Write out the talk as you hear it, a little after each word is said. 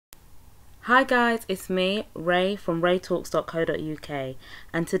Hi guys, it's me, Ray from raytalks.co.uk,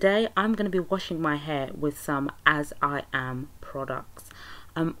 and today I'm going to be washing my hair with some As I Am products.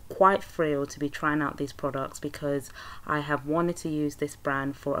 I'm quite thrilled to be trying out these products because I have wanted to use this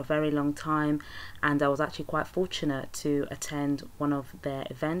brand for a very long time, and I was actually quite fortunate to attend one of their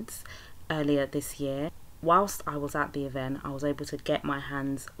events earlier this year. Whilst I was at the event, I was able to get my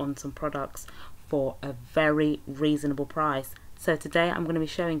hands on some products for a very reasonable price. So today I'm going to be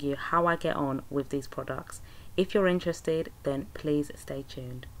showing you how I get on with these products. If you're interested, then please stay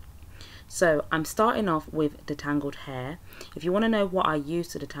tuned. So I'm starting off with detangled hair. If you want to know what I use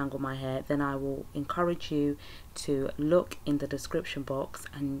to detangle my hair, then I will encourage you to look in the description box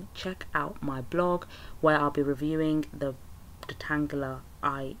and check out my blog where I'll be reviewing the detangler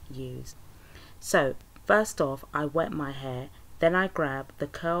I use. So first off, I wet my hair, then I grab the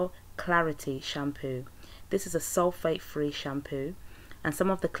Curl Clarity shampoo. This is a sulfate-free shampoo, and some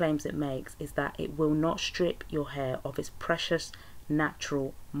of the claims it makes is that it will not strip your hair of its precious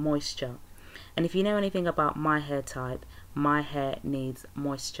natural moisture. And if you know anything about my hair type, my hair needs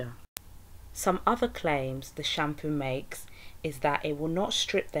moisture. Some other claims the shampoo makes is that it will not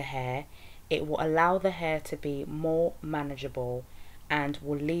strip the hair, it will allow the hair to be more manageable, and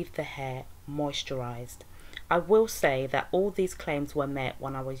will leave the hair moisturised. I will say that all these claims were met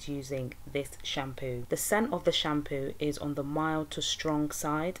when I was using this shampoo. The scent of the shampoo is on the mild to strong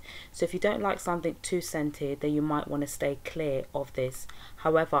side, so if you don't like something too scented, then you might want to stay clear of this.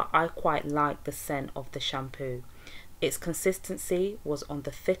 However, I quite like the scent of the shampoo. Its consistency was on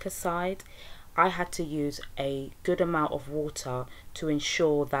the thicker side. I had to use a good amount of water to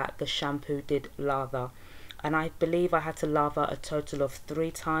ensure that the shampoo did lather, and I believe I had to lather a total of 3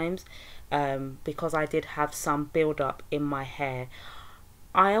 times because I did have some build up in my hair.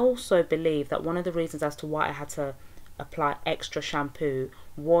 I also believe that one of the reasons as to why I had to apply extra shampoo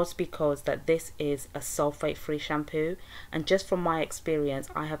was because that this is a sulfate free shampoo, and just from my experience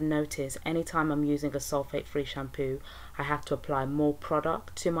I have noticed anytime I'm using a sulfate free shampoo I have to apply more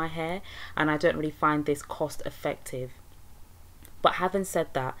product to my hair, and I don't really find this cost effective. But having said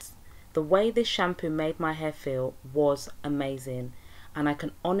that, the way this shampoo made my hair feel was amazing, and I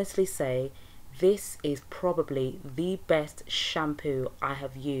can honestly say this is probably the best shampoo I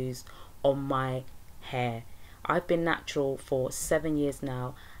have used on my hair. I've been natural for 7 years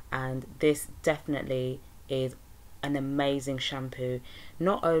now, and this definitely is an amazing shampoo.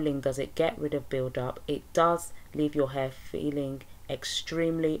 Not only does it get rid of build-up, it does leave your hair feeling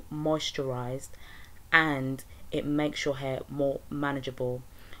extremely moisturized, and it makes your hair more manageable.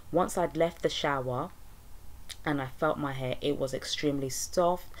 Once I'd left the shower and I felt my hair, it was extremely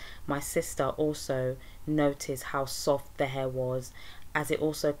soft. My sister also noticed how soft the hair was, as it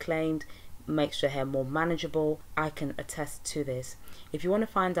also claimed makes your hair more manageable. I can attest to this. If you want to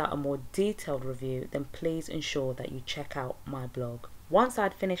find out a more detailed review, then please ensure that you check out my blog. Once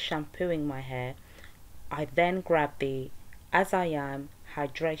I'd finished shampooing my hair, I then grabbed the As I Am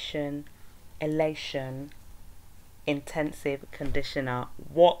Hydration Elation Intensive Conditioner.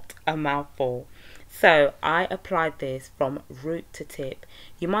 What a mouthful. So I applied this from root to tip.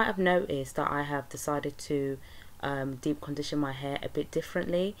 You might have noticed that I have decided to deep condition my hair a bit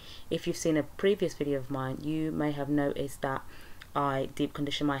differently. If you've seen a previous video of mine, you may have noticed that I deep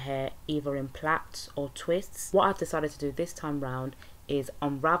condition my hair either in plaits or twists. What I've decided to do this time round is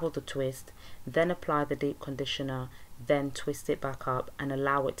unravel the twist, then apply the deep conditioner, then twist it back up and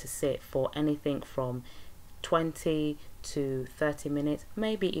allow it to sit for anything from 20 to 30 minutes,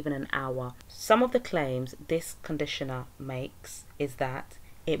 maybe even an hour. Some of the claims this conditioner makes is that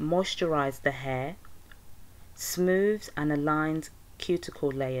it moisturizes the hair, smooths and aligns cuticle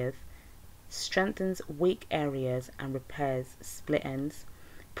layers, strengthens weak areas and repairs split ends,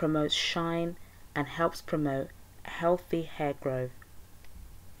 promotes shine and helps promote healthy hair growth,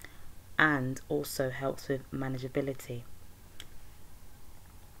 and also helps with manageability.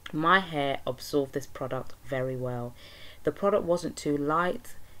 My hair absorbed this product very well. The product wasn't too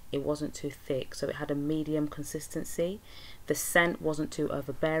light, it wasn't too thick, so it had a medium consistency. The scent wasn't too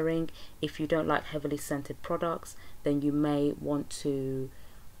overbearing. If you don't like heavily scented products, then you may want to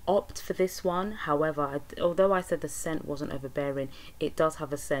opt for this one. However, although I said the scent wasn't overbearing, it does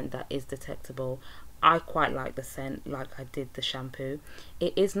have a scent that is detectable. I quite like the scent, like I did the shampoo.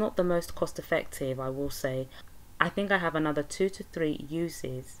 It is not the most cost effective, I will say. I think I have another 2 to 3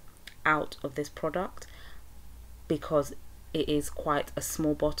 uses out of this product because it is quite a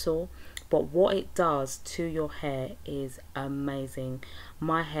small bottle, but what it does to your hair is amazing.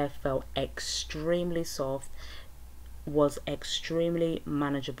 My hair felt extremely soft, was extremely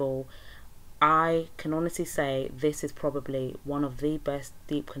manageable. I can honestly say this is probably one of the best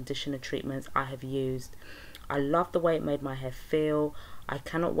deep conditioner treatments I have used. I love the way it made my hair feel. I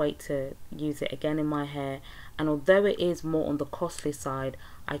cannot wait to use it again in my hair, and although it is more on the costly side,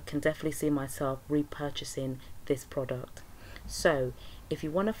 I can definitely see myself repurchasing this product. So if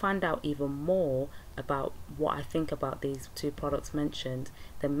you want to find out even more about what I think about these two products mentioned,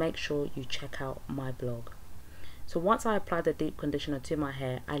 then make sure you check out my blog. So once I applied the deep conditioner to my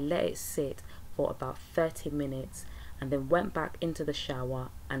hair, I let it sit for about 30 minutes and then went back into the shower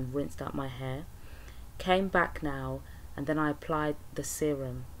and rinsed out my hair. Came back now, and then I applied the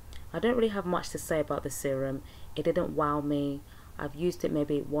serum. I don't really have much to say about the serum. It didn't wow me. I've used it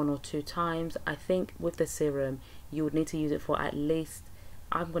maybe 1 or 2 times. I think with the serum you would need to use it for at least,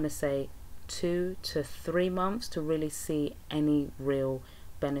 I'm going to say 2 to 3 months to really see any real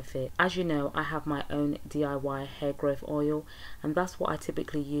benefit. As you know, I have my own DIY hair growth oil, and that's what I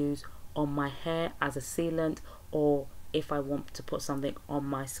typically use on my hair as a sealant, or if I want to put something on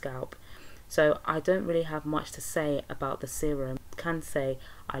my scalp. So I don't really have much to say about the serum. I can say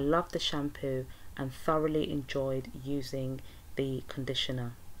I love the shampoo and thoroughly enjoyed using the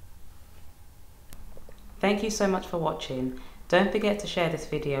conditioner. Thank you so much for watching. Don't forget to share this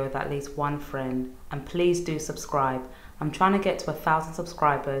video with at least one friend, and please do subscribe. I'm trying to get to 1,000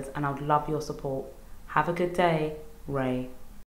 subscribers and I would love your support. Have a good day, Ray.